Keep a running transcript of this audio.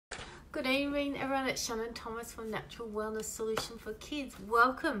Good evening, everyone. It's Shannon Thomas from Natural Wellness Solution for Kids.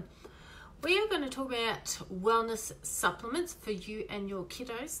 Welcome. We are going to talk about wellness supplements for you and your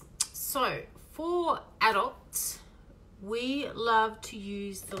kiddos. So, for adults, we love to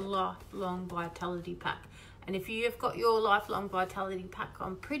use the Lifelong Vitality Pack. And if you have got your Lifelong Vitality Pack,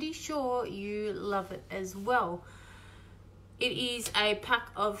 I'm pretty sure you love it as well. It is a pack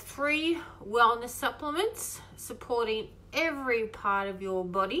of 3 wellness supplements supporting every part of your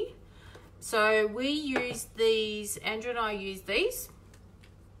body. So we use these, Andrew and I use these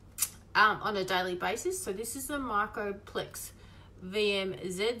on a daily basis. So this is the Microplex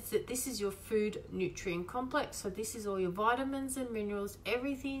VMZ. This is your food nutrient complex. So this is all your vitamins and minerals,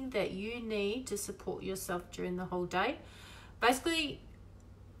 everything that you need to support yourself during the whole day. Basically,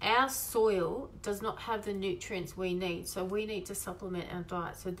 our soil does not have the nutrients we need, so we need to supplement our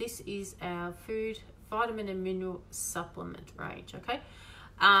diet. So this is our food, vitamin and mineral supplement range, okay?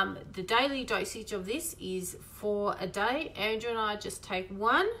 The daily dosage of this is 4 a day. Andrew and I just take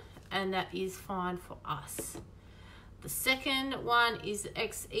 1, and that is fine for us. The second one is the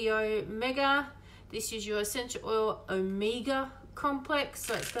XEO Mega. This is your essential oil omega complex.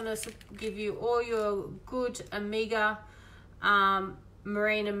 So it's going to give you all your good omega,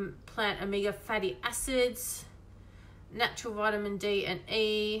 marine and plant omega fatty acids, natural vitamin D and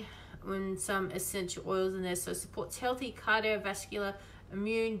E, and some essential oils in there. So it supports healthy cardiovascular,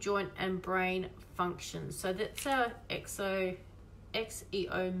 immune, joint and brain function. So that's our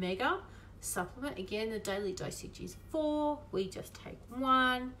XEO Mega supplement. Again, the daily dosage is 4. We just take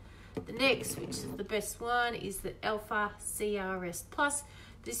 1. The next, which is the best one, is the Alpha CRS Plus.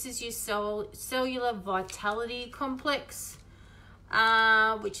 This is your cellular vitality complex,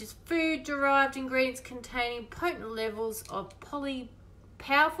 which is food derived ingredients containing potent levels of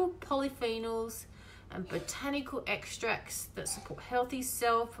powerful polyphenols and botanical extracts that support healthy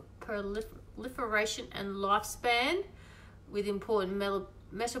cell proliferation and lifespan with important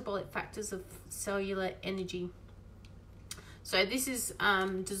metabolic factors of cellular energy. So this is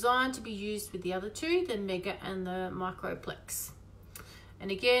designed to be used with the other 2, the Mega and the Microplex.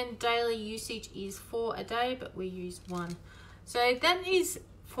 And again, daily usage is 4 a day, but we use 1. So that is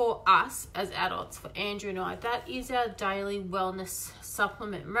for us as adults, for Andrew and I. That is our daily wellness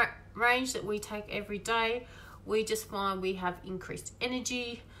supplement range that we take every day. We just find we have increased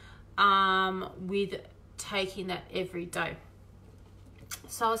energy with taking that every day.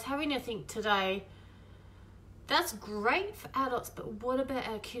 So I was having a think today, that's great for adults, but what about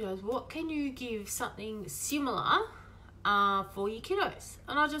our kiddos? What can you give something similar for your kiddos?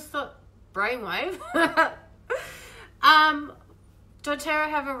 And I just thought, brainwave. doTERRA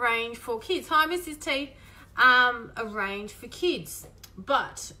have a range for kids. Hi, Mrs. T. A range for kids,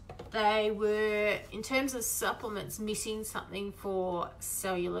 but they were, in terms of supplements, missing something for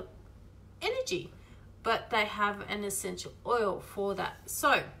cellular energy, but they have an essential oil for that.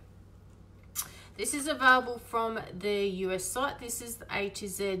 So this is available from the US site. This is the A to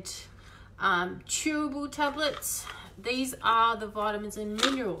Z chewable tablets. These are the vitamins and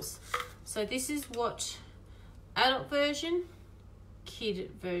minerals. So this is what adult version,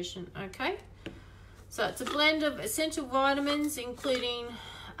 kid version, okay? So it's a blend of essential vitamins, including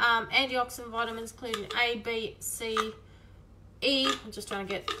antioxidant vitamins, including A, B, C, E. I'm just trying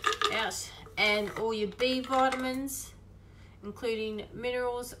to get out. And all your B vitamins, including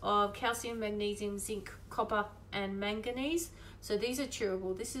minerals of calcium, magnesium, zinc, copper, and manganese. So these are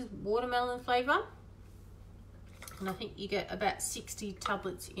chewable. This is watermelon flavor. And I think you get about 60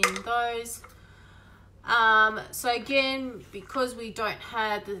 tablets in those. So again, because we don't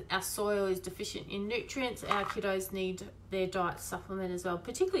have, our soil is deficient in nutrients, our kiddos need their diet supplement as well,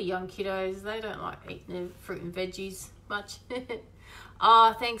 particularly young kiddos. They don't like eating their fruit and veggies much.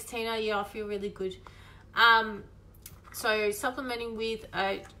 Oh, thanks, Tina. Yeah, I feel really good. So supplementing with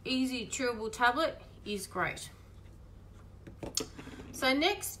a easy chewable tablet is great. So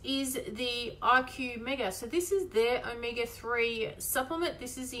next is the IQ Mega. So this is their omega-3 supplement.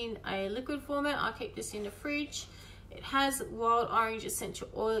 This is in a liquid format. I keep this in the fridge. It has wild orange essential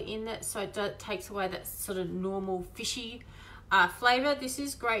oil in it, so it takes away that sort of normal fishy flavor. This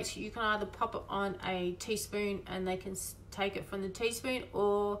is great. You can either pop it on a teaspoon and they can take it from the teaspoon,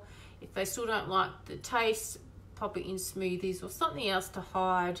 or if they still don't like the taste, pop it in smoothies or something else to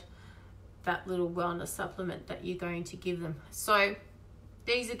hide that little wellness supplement that you're going to give them. So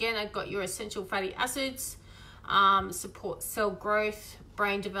these again have got your essential fatty acids, support cell growth,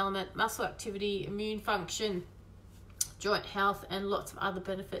 brain development, muscle activity, immune function, joint health, and lots of other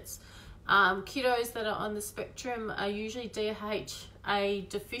benefits. Kiddos that are on the spectrum are usually DHA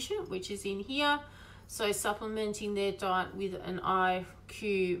deficient, which is in here. So supplementing their diet with an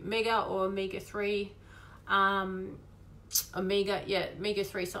IQ Mega or Omega-3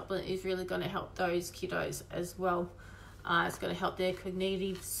 Omega-3 supplement is really going to help those kiddos as well. It's going to help their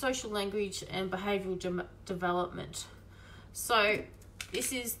cognitive, social language, and behavioral development. So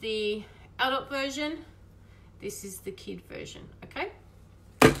this is the adult version. This is the kid version, okay?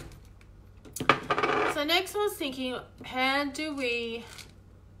 So next I was thinking, how do we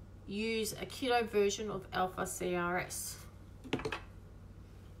use a kiddo version of Alpha CRS?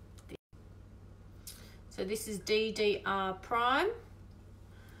 So this is DDR Prime.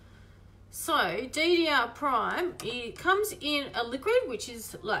 So DDR Prime, it comes in a liquid, which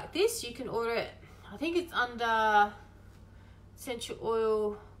is like this. You can order it, I think it's under Essential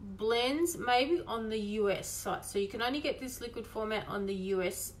Oil Blends, maybe on the US site. So you can only get this liquid format on the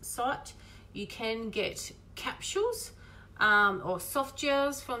US site. You can get capsules or soft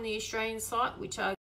gels from the Australian site, which are